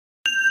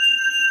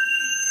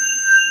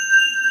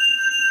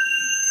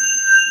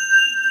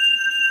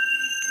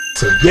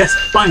So yes,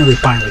 finally.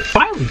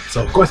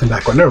 So of course I'm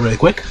back right now really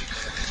quick.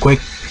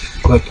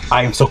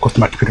 I am so close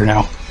to my computer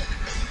now.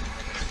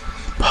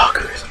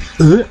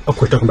 Of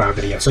course, talking about a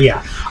video. So yeah,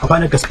 I'm probably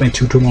not gonna spend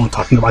too long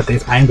talking about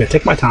this. I am gonna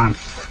take my time,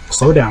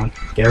 slow down,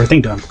 get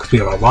everything done because we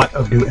have a lot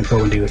of new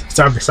info and news.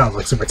 Sorry if it sounds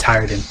like super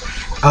tired and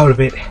out of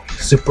it.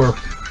 Super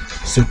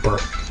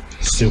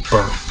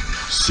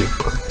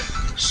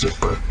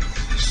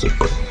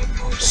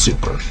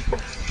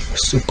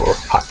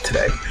hot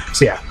today.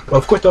 So yeah, but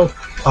of course though,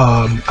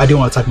 I do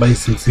want to talk about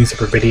these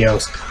separate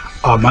videos.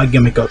 I'm gonna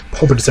make a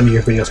whole bunch of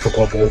some-year videos for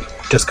global,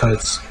 just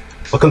because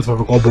when it comes for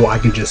global, I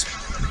can just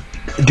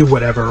do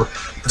whatever.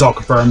 It's all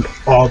confirmed,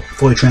 all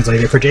fully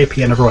translated. For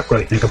JP, I never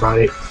really think about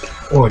it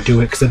or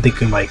do it because I'm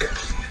thinking like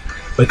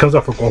when it comes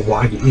out for global,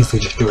 I can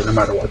easily just do it no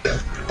matter what. Though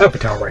I have a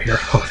towel right here.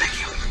 Oh, thank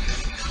you.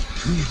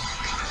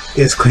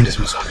 It's clean. It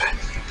smells so good.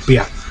 But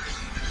yeah,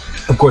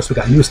 of course we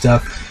got new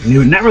stuff.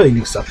 Not really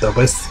new stuff though,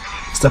 but it's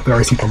stuff we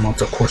already seen for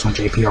months, of course, on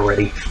JP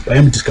already. But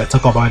I'm just gonna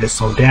talk about it,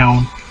 slow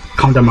down,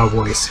 calm down my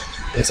voice,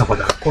 and stuff like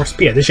that. Of course,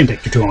 but yeah, this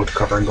shouldn't take too long to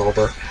cover and go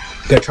over.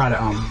 I'm gonna try to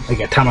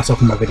again time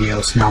myself in my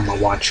videos now on my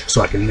watch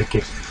so I can make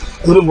it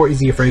a little bit more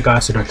easier for you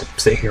guys, so you don't have to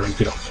sit here and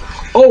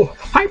oh,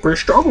 hyper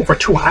struggle for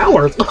 2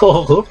 hours.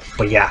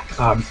 But yeah,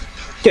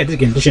 yeah,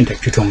 this shouldn't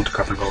take too long to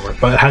cover and go over.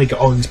 But how to get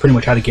all these, pretty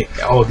much how to get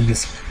all of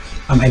these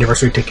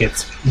anniversary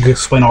tickets. You can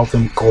explain all of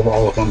them, go over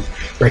all of them,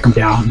 break them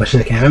down as much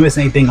as I can. If I miss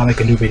anything, I'll make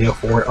a new video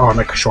for it, or I'll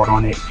make a short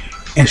on it.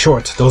 And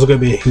shorts, those are going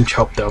to be a huge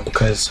help though,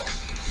 because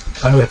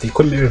we have the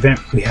equipment event,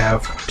 we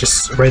have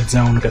just Red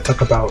Zone. We're going to talk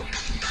about,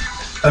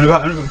 I'm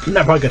not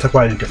probably going to talk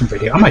about it in a different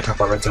video. I might talk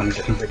about Red Zone in a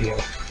different video.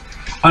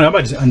 I don't know, I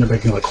might just end up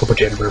making like a whole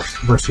bunch of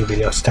anniversary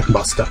videos talking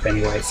about stuff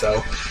anyway,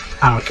 so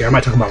I don't care. I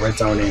might talk about Red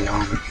Zone and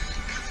I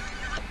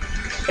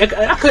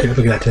could look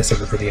at that to a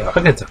separate video. I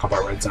could talk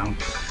about Red Zone.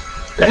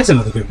 That's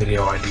another good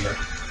video idea.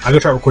 I'm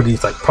gonna try to record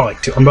these like probably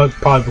like 2. I'm gonna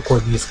probably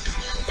record these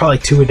probably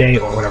like 2 a day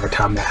or whatever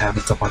time I have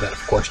and stuff like that.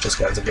 Of course, just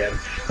guys, again,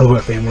 a little bit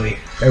of family.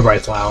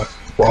 Everybody's loud.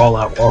 We're all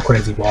out. We're all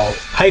crazy. We're all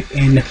hype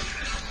and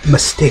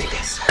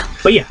mysterious.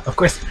 But yeah, of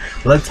course,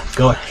 let's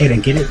go ahead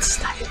and get it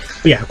started.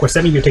 But yeah, of course,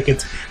 sending your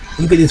tickets.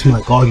 You get these from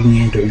like logging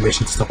in, doing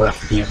missions and stuff like that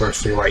for the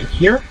anniversary right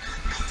here.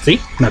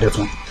 See? Not this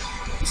one.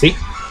 See?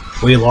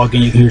 When you log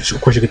in, you can,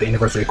 of course, you get the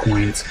anniversary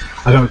coins.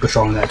 I'm gonna make a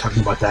show on that,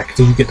 talking about that, because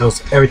you get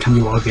those every time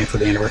you log in for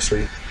the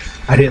anniversary.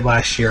 I did it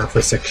last year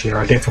for 6th year,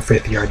 I did it for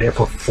 5th year, I did it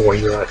for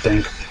 4th year, I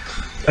think.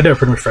 I did it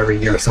pretty much for every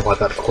year and stuff like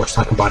that, of course,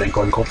 talking about it and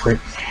going over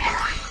it.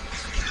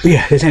 But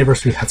yeah, this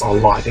anniversary has a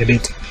lot, and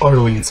it's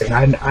utterly insane.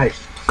 Yeah, I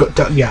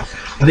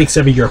think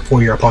 7th year,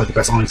 4th year are probably the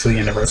best, honestly,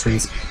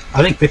 anniversaries.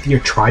 I think 5th year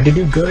tried to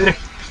do good,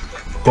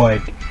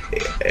 but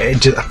it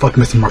just, I feel like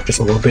missed the mark just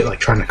a little bit, like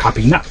trying to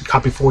copy, not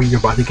copy 4th year,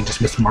 but I think it just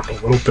missed the mark a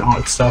little bit on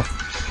its stuff.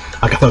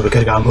 Like I thought we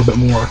could have got a little bit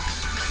more.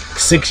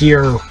 6th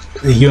year,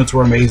 the units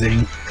were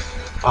amazing,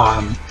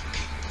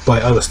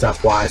 but other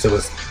stuff wise, it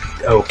was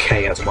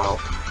okay as well.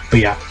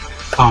 But yeah,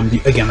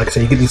 again, like I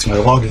said, you get these from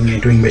logging in,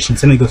 doing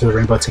missions, and then you go to the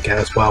rainbow ticket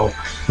as well.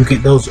 You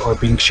get those are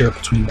being shared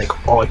between like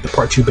all like the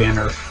part 2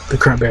 banner. The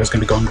current banner is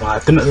going to be going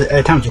live. Then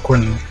at times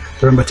recording,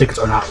 the rainbow tickets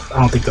are not. I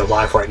don't think they're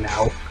live right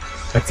now.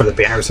 Like for the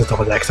banners and stuff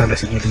like that, because I haven't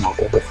seen anything on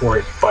global for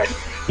it. But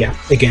yeah,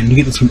 again, you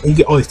get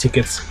all these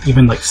tickets,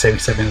 even like the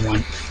 77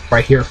 one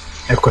right here.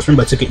 And of course,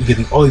 rainbow ticket, you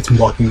get all these from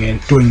logging in,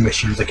 doing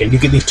missions. Again, you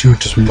get these 2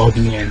 just from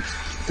logging in.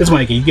 This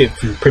one again, you get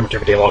from pretty much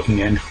every day logging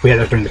in. We had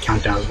that during the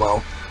countdown as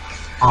well.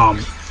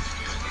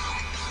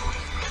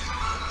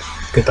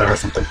 Good thought or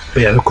something.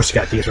 But yeah, of course, you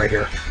got these right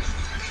here.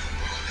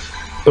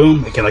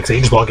 Boom. Again, like I said,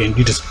 you just log in,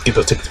 you just get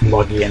those tickets from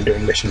logging in,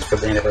 doing missions for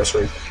the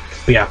anniversary.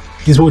 But yeah,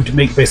 these would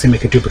basically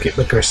make a duplicate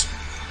liquors.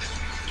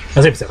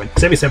 77.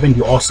 77,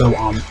 you also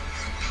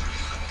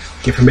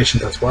get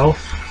permissions as well.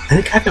 I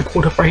think I have that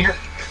pulled up right here.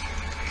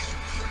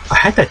 I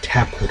had that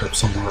tab pulled up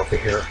somewhere over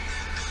here.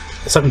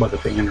 It's talking about the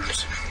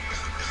banners.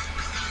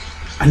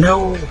 I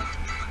know.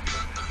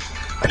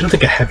 I don't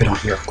think I have it on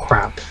here.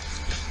 Crap.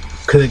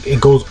 Because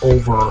it goes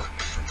over.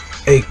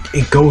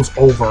 It goes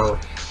over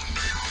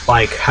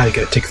like how to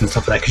get tickets and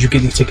stuff like that. Because you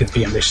get these tickets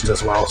via missions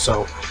as well.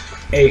 So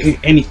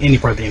any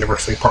part of the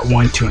anniversary, part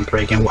 1, 2, and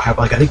 3 again, will have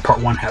like I think part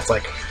 1 has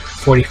like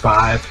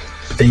 45,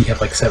 but then you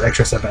have like 7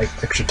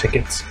 extra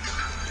tickets.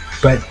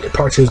 But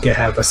part 2 is gonna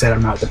have a set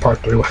amount. The part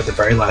 3 will have the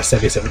very last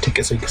 77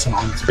 tickets. So you get some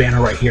on this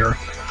banner right here,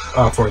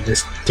 for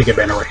this ticket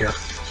banner right here.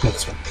 Not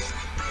this one.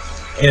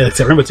 And it's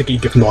a rainbow ticket you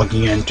get from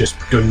logging in, just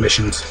doing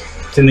missions.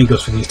 Same thing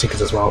goes for these tickets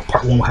as well.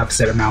 Part 1 will have a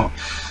set amount.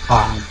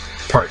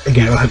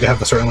 Again, it'll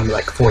have a certain limit,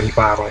 like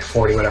 45 or like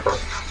 40, whatever.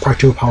 Part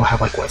 2 will probably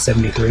have like what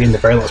 73, and the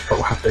very last part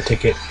will have the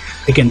ticket.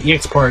 Again,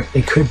 EX part,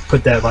 they could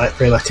put that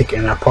very last ticket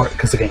in that part,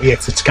 because again,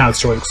 EX it's kind of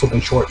slipping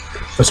short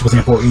for Super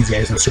Saiyan 4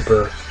 EZAs and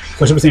for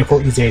Super Saiyan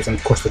 4 EZAs, and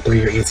of course for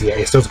 3-year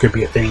EZAs. Those could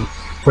be a thing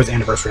for its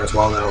anniversary as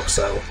well, though.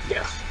 So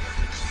yeah,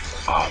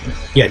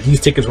 yeah, these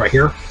tickets right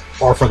here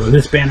are for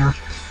this banner.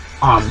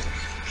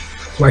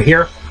 Right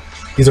here,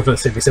 these are for the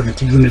 77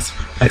 units.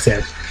 Like I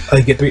said,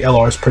 You get 3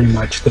 LRs pretty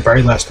much. The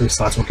very last 3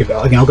 slots will give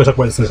out. Again, I'll go talk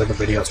about this in a second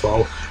video as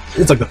well.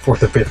 It's like the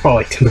 4th or 5th,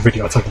 probably like 10th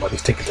video. I'll talk about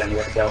these tickets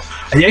anyway, though.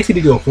 I actually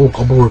did do a full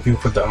global review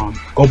for the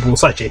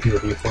global/JP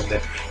review for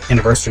the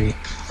anniversary.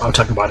 I'll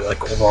talk about it,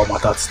 like overall my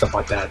thoughts and stuff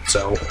like that.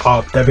 So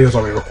that video's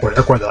already recorded.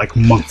 I recorded it like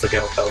months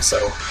ago, though, so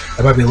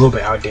it might be a little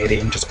bit outdated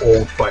and just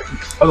old, but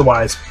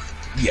otherwise,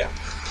 yeah.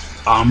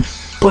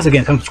 Plus,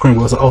 again, time screen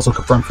was also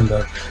confirmed from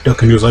the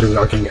Dokkan newsletter. We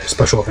are getting a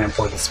special event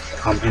for this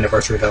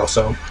anniversary, though.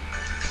 So,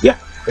 yeah,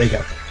 there you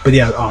go. But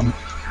yeah,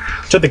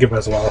 check the gift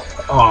as well.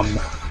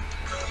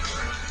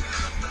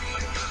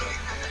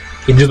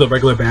 These are the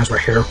regular banners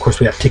right here. Of course,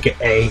 we have ticket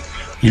A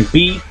and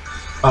B.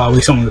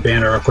 We saw on the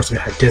banner. Of course, we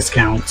have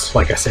discounts.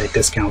 Like I said,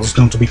 discounts. It's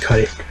going to be cut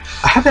it.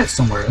 I have that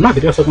somewhere. Is my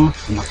video still going?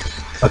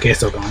 Okay, it's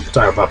still going.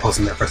 Sorry about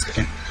pausing there for a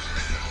second.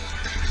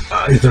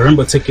 These are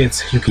rainbow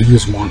tickets. You can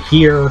use them on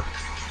here.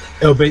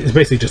 It's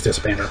basically just this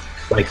banner.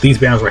 Like these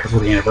banners right here for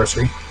the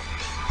anniversary.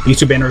 These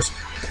 2 banners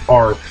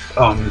are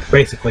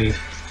basically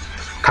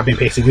copy and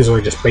pasted. These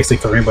are just basically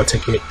for the rainbow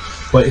ticket.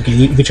 But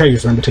again, if you try to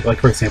use the rainbow ticket,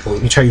 like for example,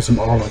 if you try to use them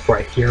all like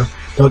right here,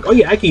 they're like, oh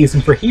yeah, I can use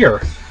them for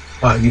here.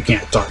 You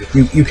can't. Sorry,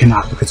 you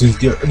cannot, because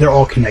they're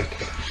all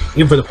connected.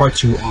 Even for the part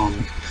 2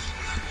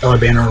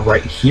 banner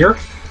right here,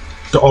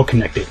 they're all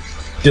connected.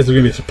 This is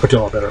going to be put a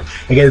lot better.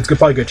 Again, it's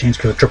probably going to change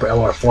because of the triple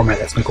LR format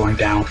that's been going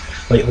down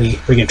lately.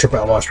 Again, triple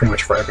LR is pretty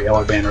much for every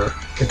LR banner.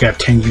 You're going to have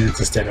 10 units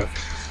instead of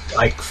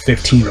like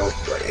 15. Or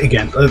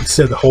again,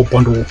 instead of the whole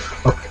bundle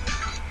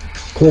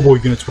of global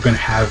units, we're going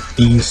to have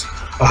these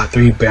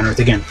 3 banners.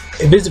 Again,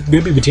 if it's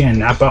going to be Vegeta and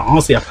Nappa,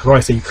 honestly, I'd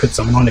probably say you could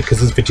summon on it because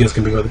this video is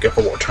going to be really good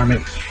for World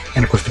Tournament.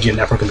 And of course, Vegeta and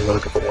Nappa are going to be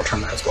really good for World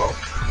Tournament as well.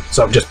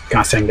 So I'm just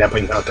kind of saying that,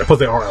 putting that out there. Plus,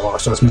 they are LR,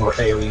 so it's more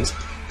AoEs.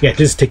 Yeah,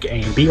 just take A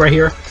and B right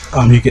here.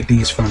 You get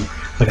these from,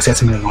 like I said,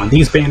 something on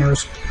these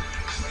banners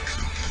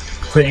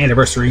for the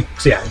anniversary.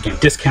 So yeah, again,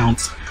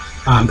 discounts.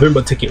 The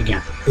rainbow ticket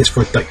again is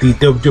for like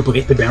they'll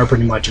duplicate the banner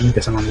pretty much, and you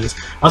get some on these.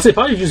 I'll say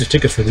probably use the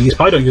tickets for these.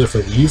 Probably don't use it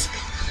for these,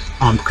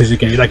 because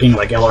again, you're not getting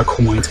like LR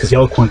coins, because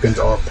yellow coin guns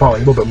are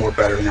probably a little bit more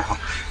better now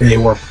than they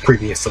were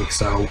previously.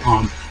 So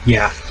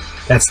yeah,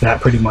 that's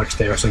that pretty much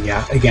there. So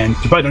yeah, again,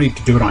 you probably don't need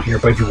to do it on here,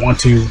 but if you want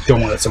to,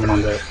 don't want to summon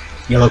on the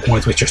yellow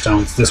coins with your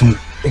stones. This one,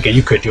 again,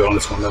 you could do it on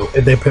this one though.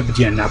 If they put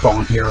Vegeta and Nappa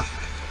on here,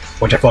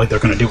 which I feel like they're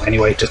going to do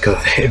anyway, just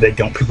because if they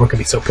don't, people are going to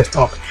be so pissed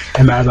off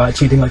and mad about it,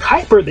 chanting like,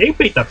 Hyper, they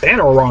made the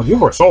banner wrong, you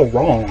were so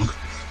wrong.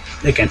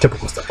 Again,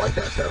 typical stuff like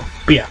that though.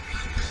 But yeah,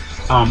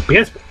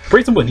 it's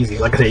pretty simple and easy.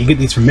 Like I said, you get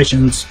these from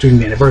missions during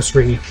the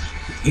anniversary.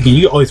 You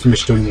get all these from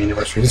missions during the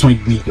anniversary. This one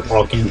you need to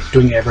log in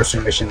doing the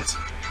anniversary missions.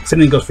 Same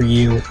thing goes for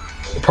you.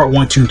 Part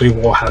 1, 2, and 3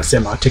 will have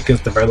set amount of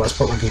tickets. The very last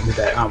part will give you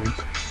that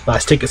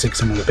last ticket, so you can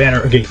summon the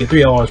banner. Again, you get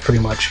 3 LRs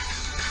pretty much.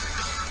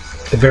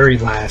 The very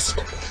last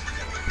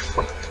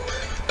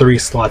 3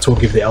 slots will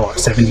give the LR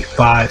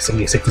 75,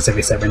 76, and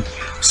 77.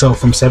 So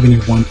from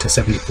 71 to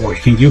 74,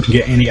 you can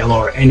get any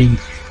LR,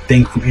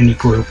 anything from any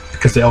group,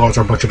 because the LRs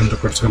are a bunch of other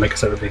groups. So I'm gonna make a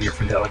separate video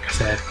for that, like I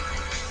said.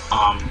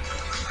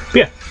 But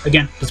yeah,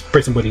 again, it's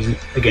pretty simple and easy.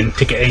 Again,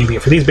 ticket A and B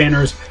for these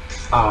banners.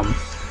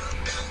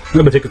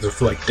 Rainbow tickets are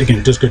for like,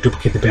 again, just go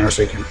duplicate the banner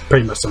so you can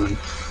pretty much summon.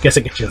 Guess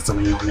I get you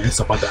something on it and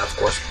stuff like that, of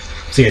course.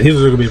 So yeah, these are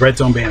going to be red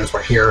zone banners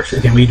right here.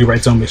 Again, when you do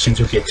red zone missions,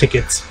 you'll get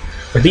tickets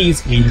for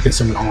these, and you can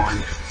summon on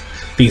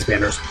these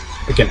banners.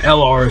 Again,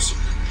 LRs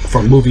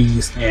from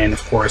movies, and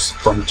of course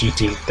from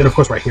GT. Then of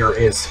course right here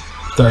is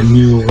the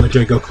new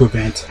Legendary Goku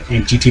event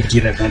and GT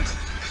Vegeta event.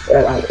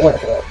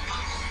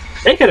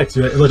 They could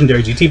actually do a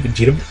Legendary GT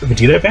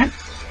Vegeta event.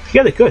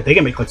 Yeah, they could. They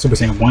can make like Super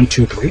Saiyan 1,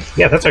 2, 3.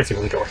 Yeah, that's actually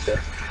really good right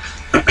there.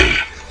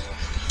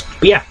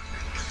 But yeah,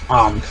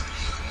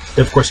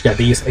 then of course you got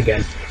these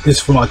again. This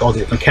is from like all the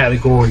different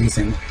categories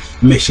and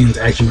missions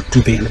as you do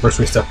the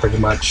anniversary stuff pretty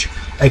much.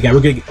 Again, we're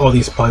gonna get all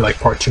these probably like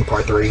part 2,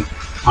 part 3.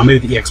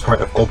 Maybe the EX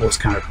part of Global is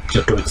kind of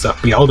just doing stuff.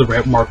 But yeah, all the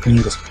red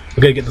markings,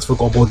 we're gonna get this for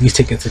Global. These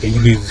tickets again, you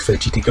can use this for the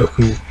GT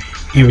Goku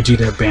and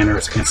Vegeta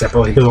banners again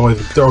separately. They're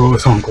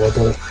always on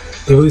Global.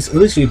 At least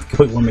if you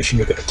complete one mission,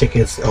 you get the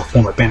tickets, a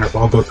form of banner for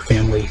all Goku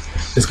family.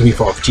 This could be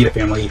for all Vegeta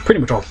family,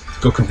 pretty much all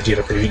Goku and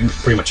Vegeta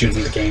pretty much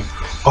using the game.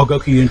 All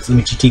Goku units,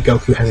 even GT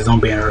Goku has his own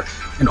banner,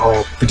 and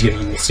all Vegeta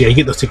units. So yeah, you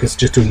get those tickets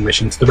just doing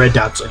missions. The red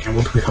dots again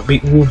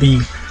will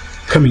be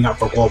coming out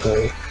for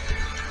Global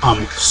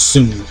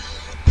soon.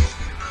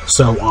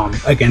 So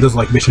again, those are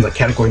like missions, like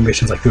category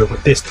missions, like do it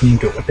with this team,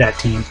 do it with that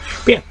team.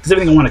 But yeah, that's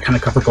everything I want to kind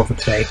of cover for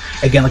today.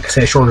 Again, like I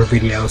said, shorter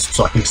videos,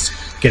 so I can just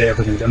get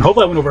everything done.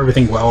 Hopefully I went over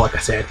everything well. Like I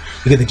said,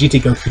 you get the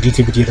GT Goku,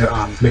 GT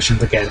Vegeta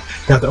missions again.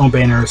 They have their own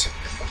banners.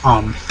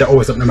 They're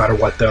always up no matter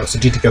what though. So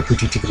GT Goku,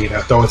 GT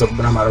Vegeta, they're always up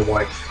no matter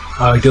what.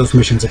 Those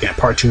missions again,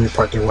 part 2,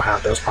 part 3 will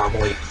have those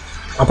probably.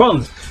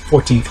 Probably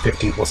 14th,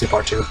 15th, we'll see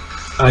part 2.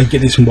 You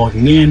get these from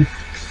logging in.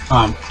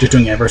 Just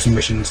doing anniversary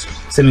missions.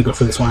 Same thing goes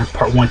for this one.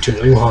 Part 1, 2,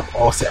 3 will have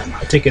all set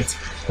amount of tickets.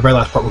 The very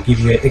last part will give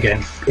you it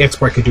again. The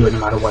export could do it no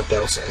matter what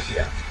though, so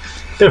yeah.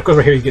 Then of course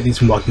right here you get these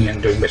from logging in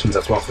and doing missions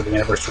as well for the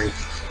anniversary.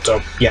 So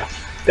yeah.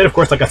 Then of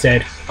course, like I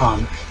said,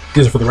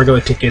 these are for the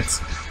regular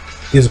tickets.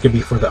 These are gonna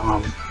be for the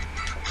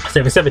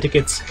 77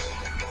 tickets.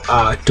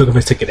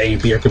 DokkanBallZ ticket A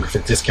and B are going to be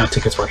for discount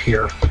tickets right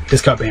here,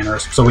 discount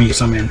banners. So we use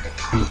them in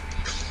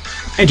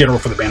general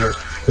for the banners.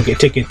 You'll get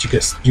tickets, you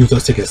can use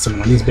those tickets to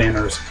summon on these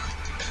banners.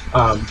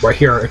 Right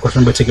here, of course,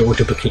 remember, ticket will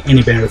duplicate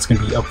any banner that's going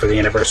to be up for the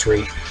anniversary,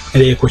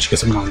 and then of course you get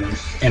summon on them.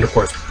 And of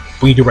course,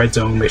 we do red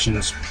zone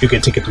missions. You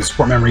get tickets to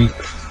support memory,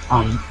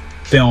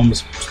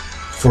 films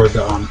for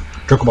the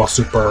Dragon Ball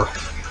Super,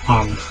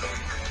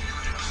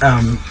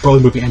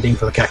 Broly movie ending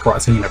for the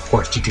Kakarot scene, and of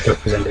course GT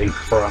Goku's ending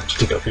for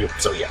GT Goku.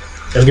 So yeah,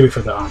 that's gonna be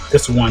for the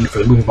this one, for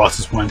the movie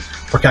bosses one.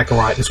 For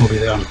Kakarot, this will be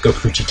the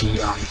Goku GT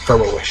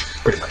Farewell Wish,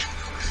 pretty much.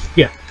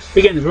 Yeah.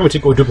 Again, the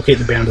ticket will duplicate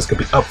the banner that's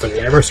going to be up for the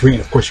anniversary, and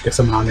of course you get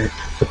summon on there.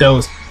 But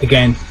those,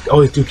 again,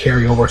 always do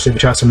carry over, so if you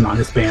try to summon on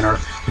this banner,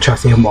 you try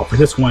to save them all for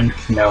this one,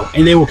 no.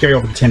 And they will carry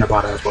over to Tandem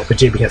Battle as well, but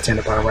JB has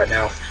Tandem Battle right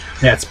now.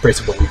 That's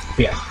basically,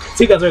 yeah.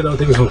 See you guys later though,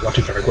 thank you so much for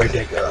watching, have a great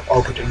day,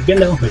 all good again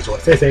though, make sure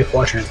to stay safe,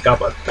 wash your hands, God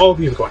bless all of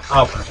you going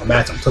up, and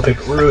mats, I'm so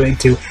thankful we're really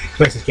into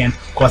places again,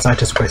 go outside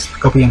to space,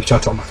 go PM, shout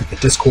out to all my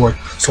Discord,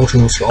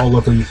 socials, for all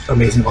lovely,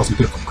 amazing, awesome,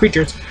 beautiful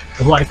creatures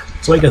of life.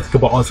 So you guys think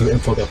about all this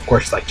info though, of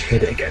course, like to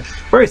hit it again.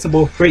 Very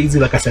simple, very easy,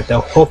 like I said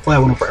though. Hopefully I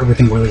went over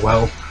everything really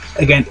well.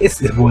 Again, it's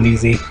simple and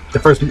easy. The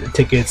first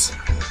tickets,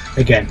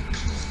 again,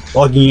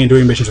 logging in,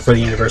 doing missions for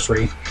the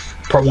anniversary.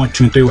 Part 1,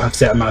 2, and 3 will have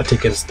set amount of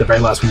tickets. The very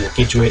last one will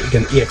get you it.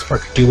 Again, the EX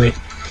part could do it.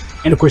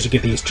 And of course you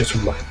get these just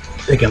from,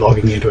 again,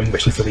 logging in, doing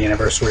missions for the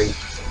anniversary.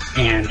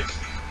 And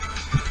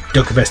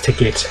DokkanBallZ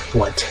ticket,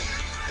 what?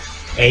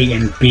 A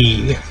and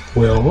B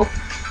will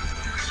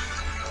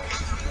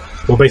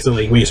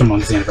basically, when you summon on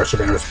these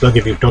anniversary banners, they'll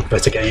give you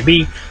DokkanBallZ ticket A and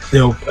B.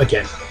 They'll,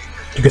 again,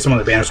 you get some of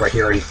the banners right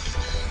here, and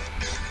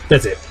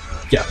that's it.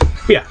 Yeah.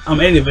 Yeah,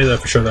 any of it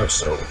for sure though,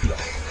 so, yeah.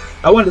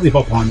 I wanted to leave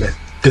up on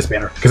this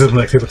banner, because it's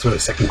like, it's really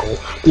second goal.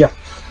 Yeah.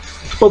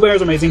 Both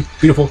banners are amazing,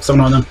 beautiful,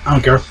 summon on them, I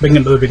don't care. Making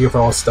another video for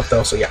all this stuff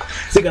though, so yeah.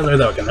 See you guys later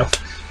though, again though.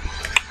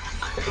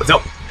 What's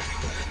up?